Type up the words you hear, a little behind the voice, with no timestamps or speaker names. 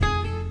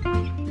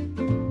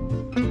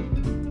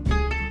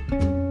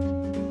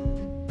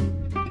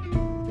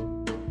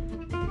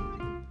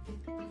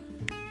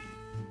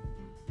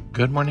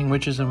Good morning,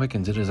 witches and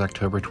Wiccans. It is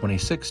October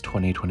 26,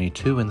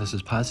 2022, and this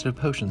is Positive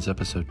Potions,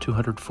 episode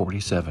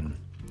 247.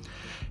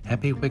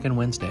 Happy Wiccan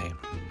Wednesday.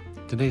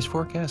 Today's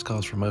forecast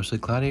calls for mostly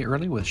cloudy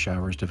early with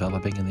showers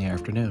developing in the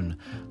afternoon.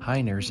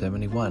 High near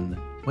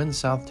 71. Winds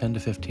south 10 to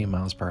 15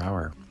 miles per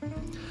hour.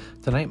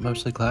 Tonight,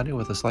 mostly cloudy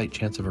with a slight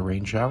chance of a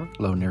rain shower.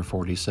 Low near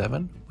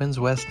 47. Winds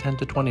west 10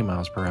 to 20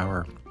 miles per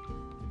hour.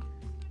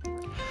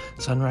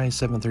 Sunrise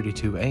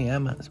 7:32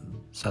 a.m.,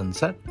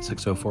 sunset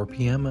 6:04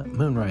 p.m.,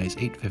 moonrise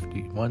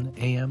 8:51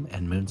 a.m.,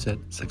 and moonset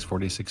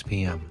 6:46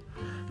 p.m.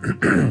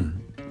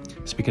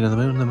 Speaking of the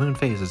moon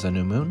phase is a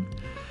new moon,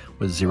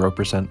 with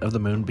 0% of the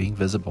moon being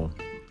visible.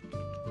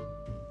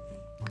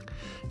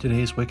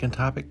 Today's Wiccan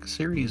topic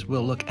series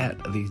will look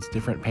at these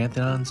different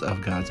pantheons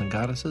of gods and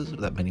goddesses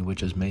that many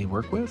witches may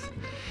work with.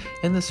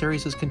 And the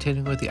series is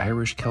continuing with the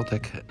Irish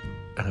Celtic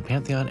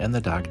pantheon and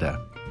the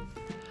Dagda.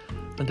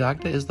 The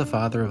Dagda is the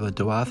father of the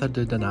Duatha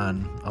de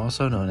Danann,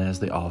 also known as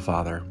the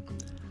All-Father.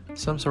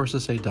 Some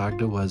sources say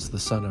Dagda was the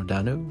son of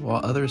Danu, while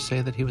others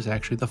say that he was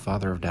actually the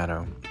father of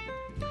Danu.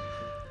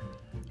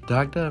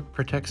 Dagda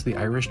protects the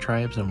Irish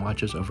tribes and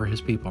watches over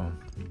his people.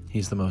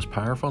 He's the most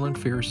powerful and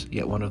fierce,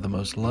 yet one of the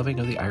most loving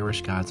of the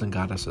Irish gods and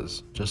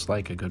goddesses, just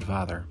like a good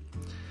father.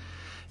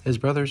 His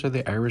brothers are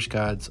the Irish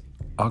gods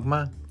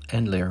Ogma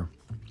and Lir.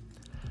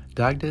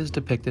 Dagda is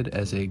depicted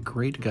as a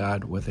great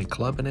god with a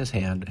club in his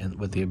hand and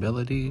with the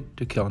ability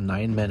to kill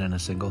 9 men in a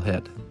single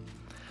hit.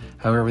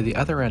 However, the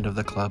other end of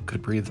the club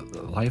could breathe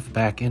life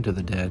back into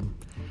the dead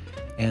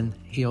and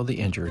heal the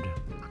injured.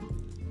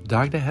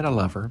 Dagda had a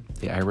lover,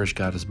 the Irish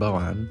goddess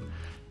Boan,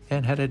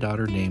 and had a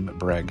daughter named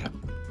Breg.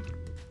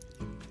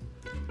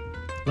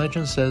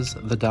 Legend says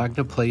the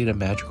Dagda played a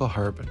magical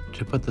harp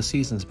to put the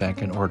seasons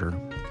back in order.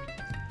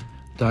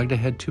 Dagda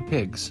had 2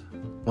 pigs.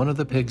 One of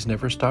the pigs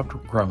never stopped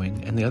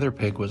growing, and the other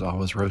pig was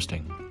always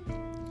roasting.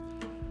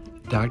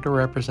 Dagda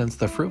represents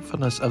the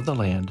fruitfulness of the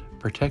land,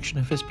 protection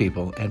of his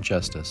people, and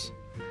justice.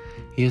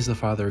 He is the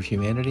father of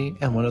humanity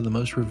and one of the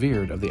most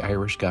revered of the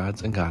Irish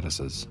gods and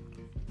goddesses.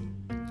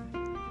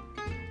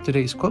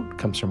 Today's quote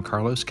comes from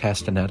Carlos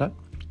Castaneda.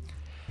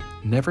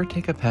 "Never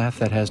take a path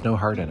that has no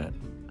heart in it.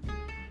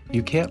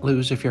 You can't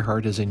lose if your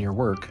heart is in your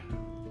work,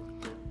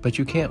 but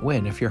you can't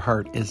win if your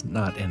heart is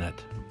not in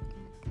it."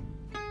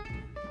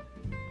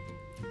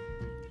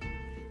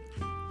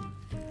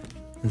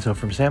 And so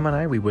from Sam and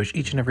I, we wish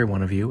each and every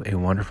one of you a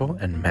wonderful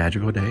and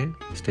magical day.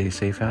 Stay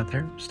safe out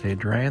there, stay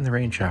dry in the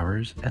rain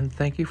showers, and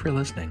thank you for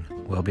listening.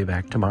 We'll be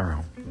back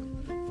tomorrow.